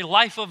the very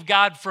life of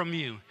God from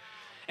you.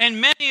 And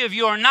many of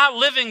you are not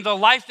living the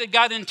life that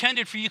God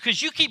intended for you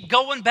because you keep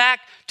going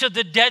back to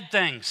the dead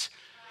things.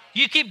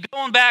 You keep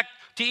going back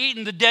to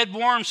eating the dead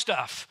worm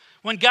stuff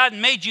when God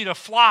made you to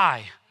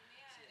fly.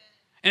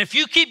 And if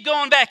you keep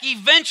going back,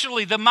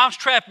 eventually the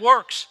mousetrap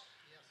works.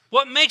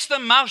 What makes the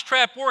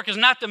mousetrap work is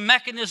not the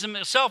mechanism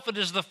itself, it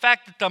is the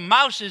fact that the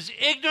mouse is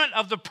ignorant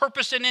of the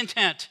purpose and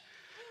intent.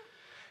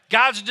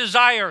 God's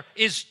desire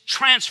is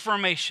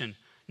transformation,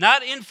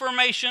 not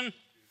information,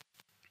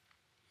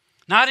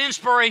 not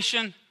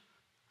inspiration,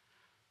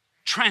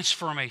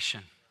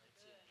 transformation.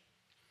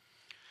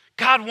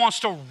 God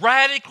wants to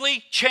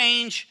radically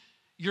change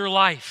your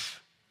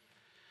life.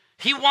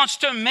 He wants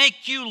to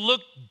make you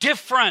look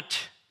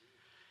different.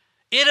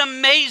 It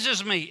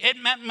amazes me.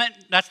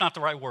 That's not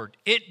the right word.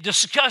 It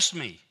disgusts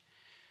me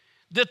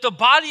that the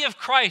body of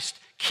Christ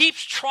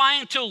keeps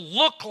trying to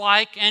look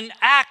like and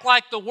act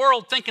like the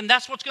world, thinking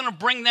that's what's going to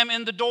bring them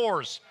in the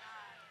doors.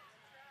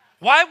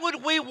 Why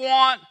would we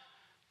want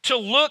to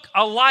look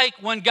alike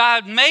when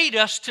God made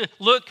us to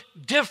look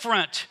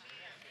different,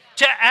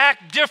 to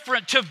act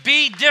different, to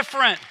be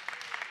different?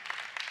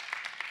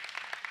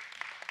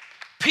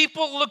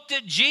 People looked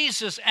at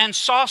Jesus and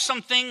saw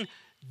something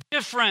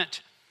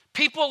different.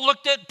 People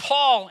looked at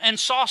Paul and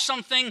saw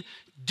something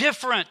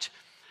different.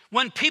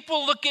 When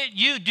people look at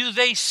you, do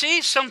they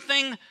see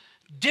something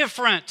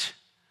different?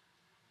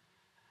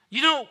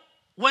 You know,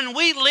 when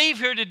we leave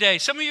here today,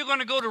 some of you are going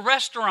to go to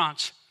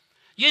restaurants.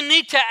 You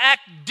need to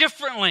act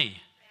differently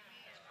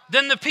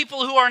than the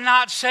people who are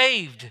not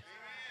saved.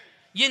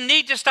 You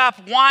need to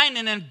stop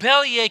whining and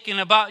belly aching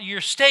about your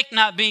steak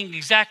not being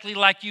exactly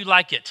like you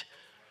like it.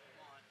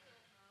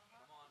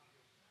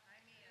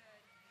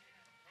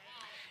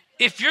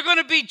 If you're going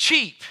to be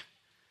cheap,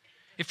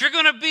 if you're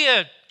going to be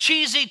a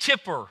cheesy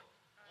tipper,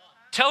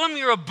 tell them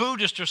you're a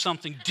Buddhist or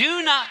something.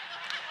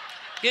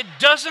 It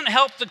doesn't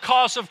help the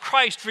cause of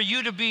Christ for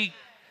you to be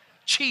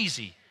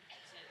cheesy.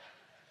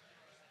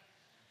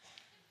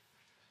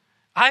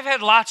 I've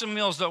had lots of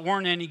meals that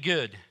weren't any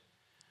good.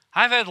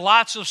 I've had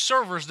lots of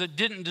servers that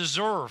didn't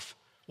deserve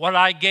what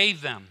I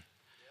gave them.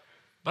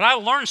 But I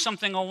learned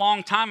something a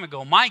long time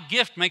ago. My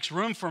gift makes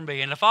room for me,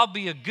 and if I'll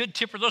be a good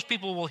tipper, those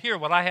people will hear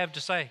what I have to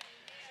say.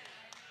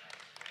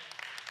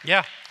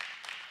 Yeah.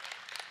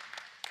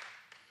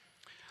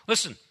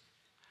 Listen,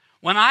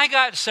 when I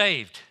got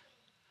saved,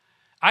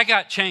 I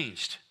got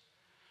changed.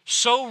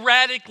 So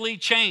radically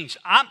changed.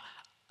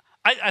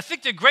 I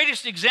think the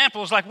greatest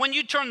example is like when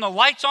you turn the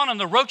lights on and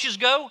the roaches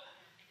go.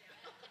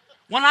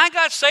 When I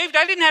got saved,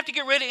 I didn't have to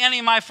get rid of any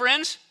of my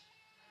friends.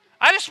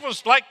 I just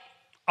was like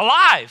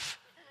alive.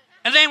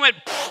 And they went,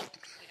 pfft.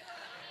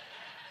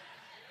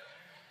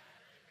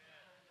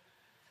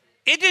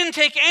 It didn't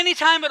take any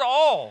time at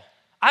all.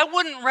 I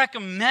wouldn't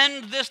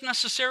recommend this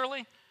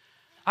necessarily.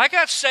 I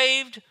got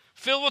saved,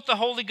 filled with the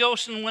Holy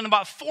Ghost, and in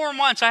about 4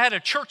 months, I had a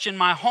church in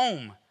my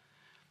home.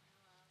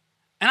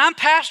 And I'm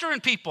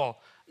pastoring people,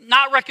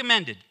 not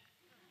recommended.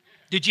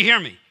 Did you hear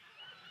me?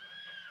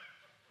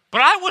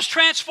 But I was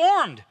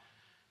transformed.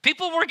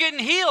 People were getting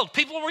healed.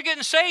 People were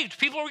getting saved.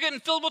 People were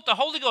getting filled with the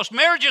Holy Ghost.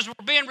 Marriages were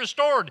being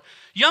restored.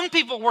 Young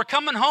people were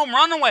coming home,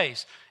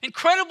 runaways.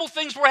 Incredible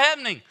things were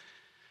happening.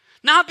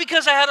 Not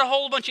because I had a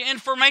whole bunch of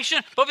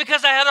information, but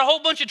because I had a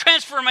whole bunch of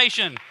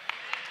transformation.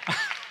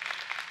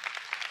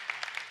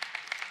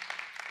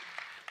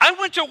 I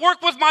went to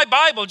work with my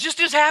Bible just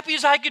as happy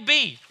as I could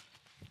be.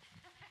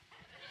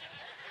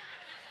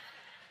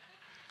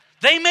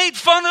 They made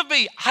fun of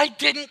me. I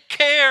didn't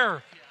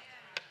care.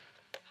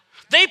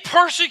 They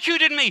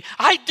persecuted me.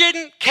 I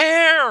didn't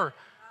care.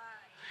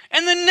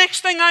 And the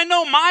next thing I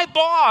know, my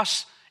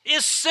boss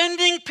is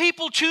sending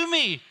people to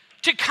me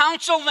to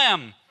counsel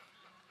them.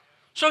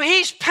 So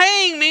he's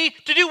paying me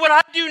to do what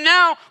I do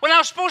now when I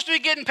was supposed to be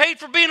getting paid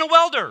for being a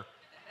welder.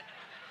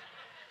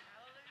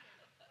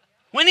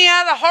 When he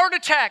had a heart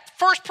attack,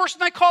 first person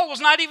they called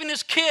was not even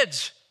his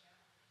kids.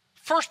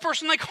 First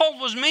person they called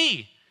was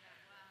me.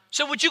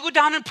 So would you go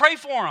down and pray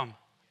for them?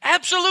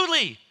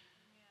 Absolutely.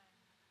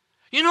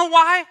 You know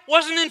why?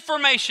 Wasn't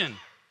information.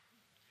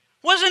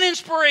 Wasn't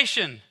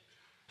inspiration.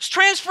 It's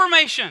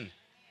transformation.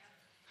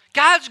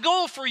 God's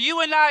goal for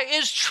you and I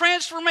is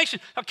transformation.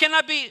 Now, can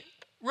I be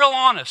real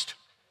honest?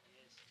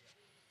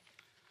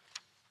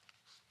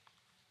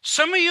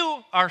 Some of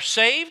you are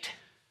saved.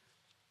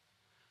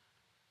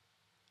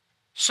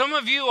 Some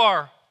of you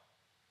are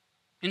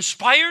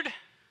inspired.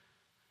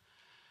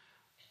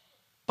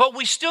 But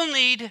we still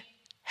need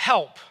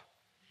help.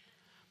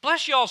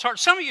 Bless y'all's heart.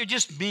 Some of you are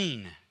just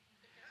mean.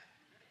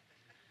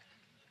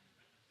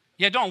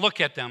 Yeah, don't look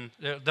at them.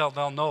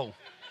 They'll know.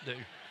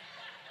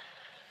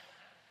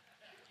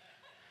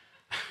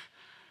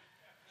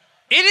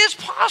 It is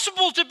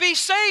possible to be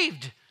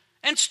saved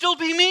and still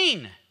be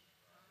mean.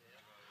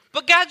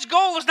 But God's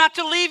goal is not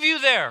to leave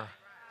you there.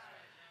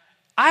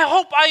 I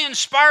hope I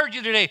inspired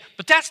you today,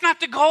 but that's not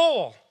the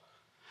goal.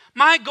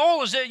 My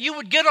goal is that you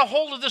would get a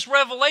hold of this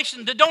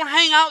revelation, that don't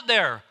hang out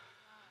there.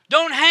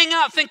 Don't hang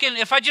out thinking,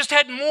 if I just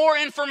had more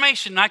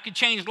information, I could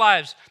change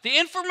lives. The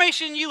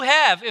information you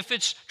have, if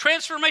it's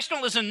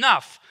transformational, is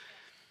enough.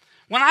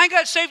 When I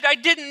got saved, I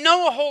didn't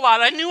know a whole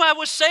lot. I knew I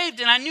was saved,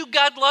 and I knew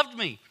God loved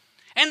me.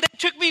 And they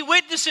took me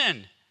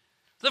witnessing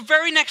the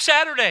very next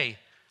Saturday.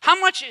 How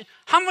much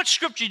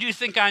scripture do you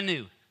think I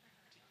knew?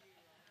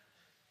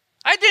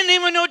 I didn't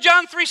even know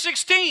John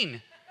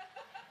 3:16.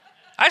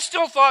 I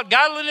still thought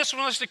godliness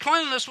unless to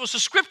cleanliness was a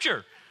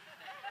scripture.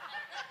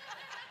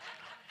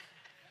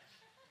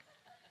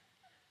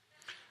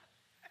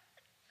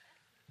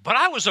 But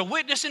I was a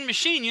witnessing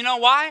machine. You know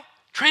why?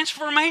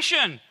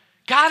 Transformation.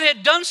 God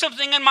had done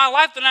something in my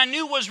life that I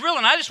knew was real,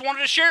 and I just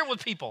wanted to share it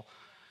with people.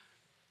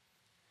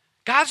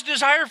 God's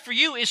desire for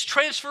you is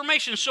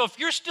transformation. So if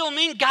you're still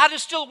mean, God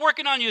is still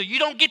working on you. You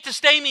don't get to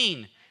stay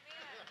mean.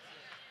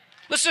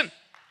 Listen,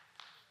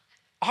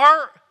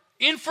 our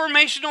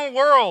informational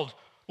world,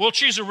 well,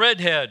 she's a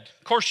redhead.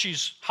 Of course,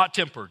 she's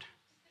hot-tempered.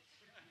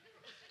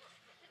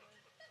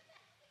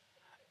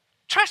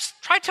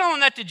 Try telling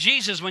that to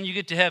Jesus when you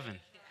get to heaven.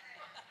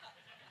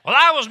 Well,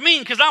 I was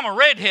mean because I'm a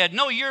redhead.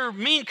 No, you're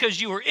mean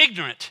because you were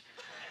ignorant.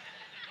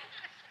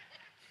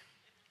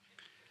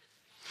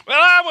 Well,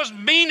 I was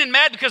mean and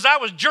mad because I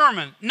was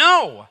German.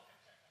 No,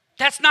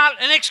 that's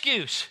not an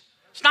excuse.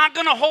 It's not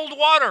going to hold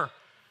water.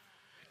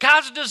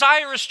 God's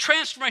desire is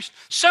transformation.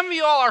 Some of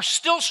y'all are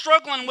still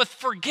struggling with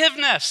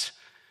forgiveness.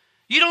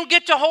 You don't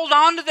get to hold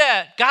on to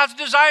that. God's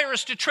desire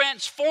is to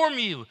transform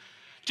you,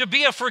 to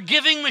be a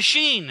forgiving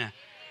machine.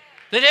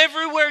 That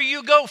everywhere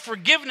you go,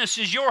 forgiveness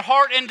is your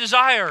heart and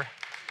desire.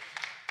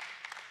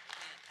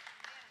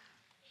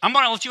 I'm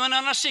going to let you in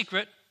on a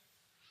secret.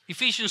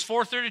 Ephesians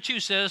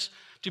 4:32 says,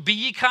 to be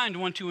ye kind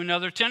one to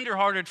another,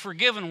 tenderhearted,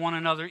 forgiving one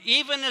another,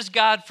 even as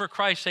God for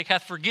Christ's sake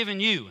hath forgiven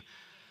you.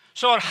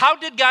 So how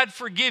did God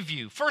forgive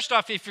you? First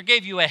off, he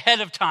forgave you ahead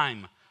of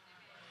time.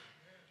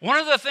 One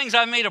of the things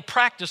I made a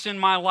practice in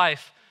my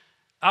life,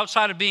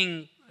 outside of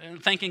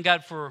thanking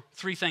God for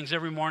 3 things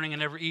every morning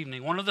and every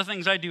evening, one of the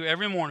things I do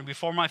every morning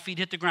before my feet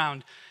hit the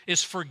ground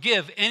is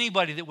forgive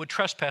anybody that would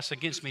trespass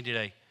against me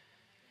today.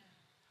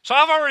 So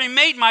I've already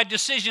made my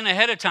decision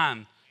ahead of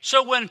time.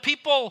 So when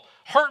people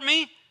hurt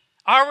me,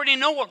 I already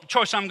know what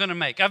choice I'm going to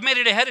make. I've made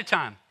it ahead of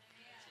time.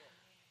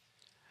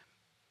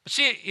 But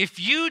see, if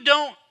you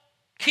don't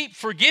keep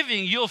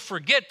forgiving, you'll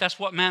forget that's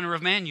what manner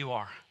of man you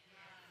are.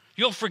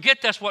 You'll forget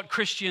that's what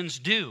Christians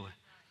do.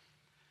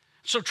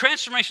 So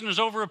transformation is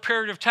over a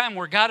period of time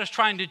where God is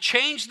trying to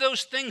change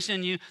those things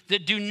in you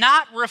that do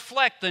not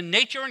reflect the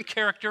nature and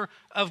character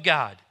of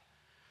God.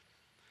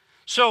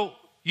 So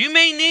you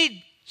may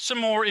need some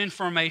more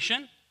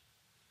information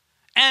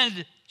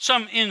and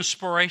some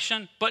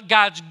inspiration, but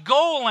God's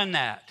goal in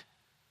that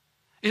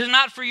is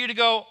not for you to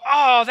go,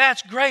 oh,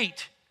 that's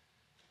great,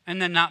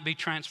 and then not be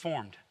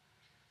transformed.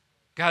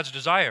 God's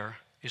desire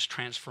is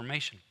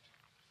transformation.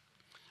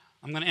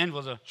 I'm going to end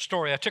with a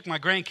story. I took my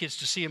grandkids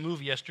to see a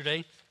movie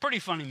yesterday. Pretty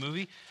funny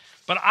movie.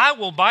 But I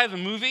will buy the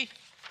movie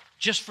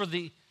just for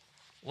the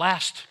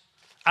last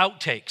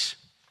outtakes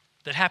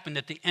that happened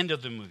at the end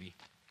of the movie.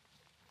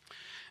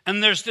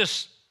 And there's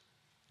this,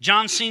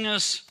 John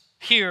Cena's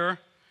here,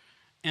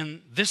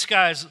 and this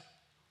guy's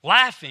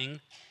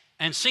laughing,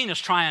 and Cena's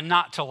trying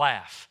not to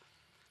laugh.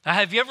 Now,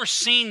 have you ever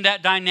seen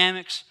that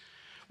dynamics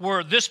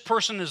where this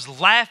person is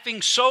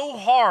laughing so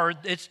hard,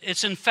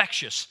 it's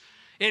infectious.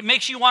 It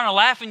makes you want to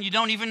laugh and you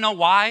don't even know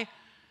why.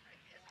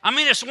 I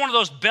mean, it's one of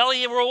those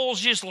belly rolls,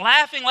 just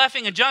laughing,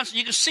 and Johnson,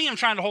 you can see him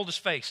trying to hold his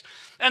face.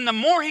 And the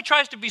more he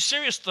tries to be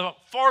serious, the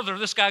farther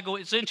this guy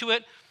goes into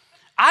it.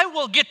 I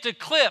will get the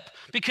clip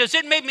because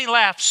it made me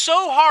laugh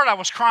so hard I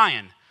was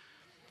crying.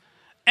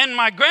 And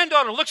my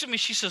granddaughter looks at me,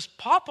 she says,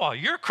 Papa,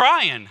 you're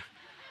crying.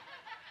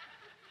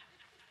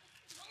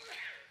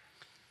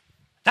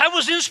 That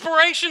was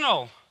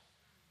inspirational.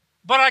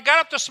 But I got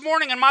up this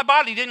morning and my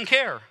body didn't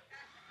care.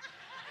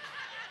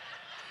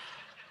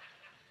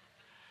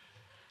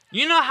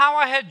 You know how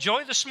I had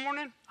joy this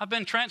morning? I've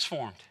been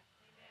transformed.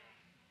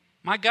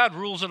 My God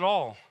rules it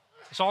all.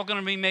 It's all going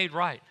to be made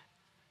right.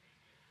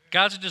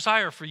 God's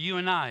desire for you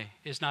and I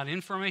is not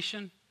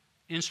information,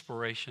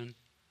 inspiration,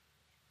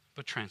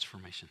 but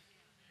transformation.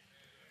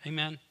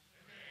 Amen.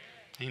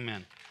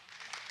 Amen.